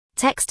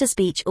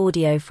Text-to-speech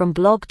audio from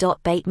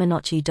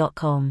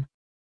blog.batemanotchu.com.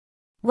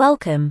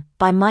 Welcome,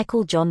 by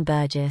Michael John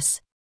Burgess.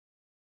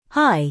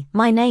 Hi,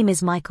 my name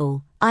is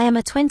Michael. I am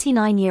a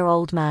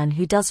 29-year-old man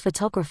who does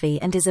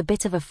photography and is a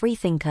bit of a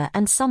freethinker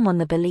and someone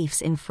that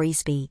believes in free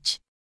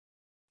speech.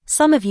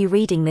 Some of you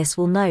reading this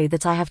will know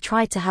that I have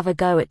tried to have a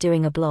go at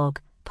doing a blog,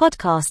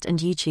 podcast and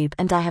YouTube,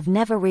 and I have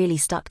never really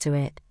stuck to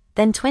it.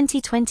 Then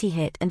 2020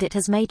 hit and it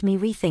has made me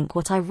rethink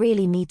what I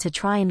really need to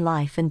try in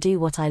life and do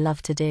what I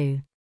love to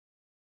do.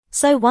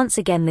 So once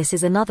again, this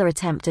is another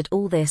attempt at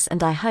all this,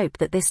 and I hope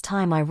that this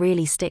time I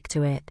really stick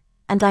to it.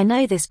 And I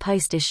know this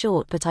post is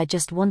short, but I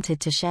just wanted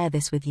to share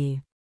this with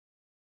you.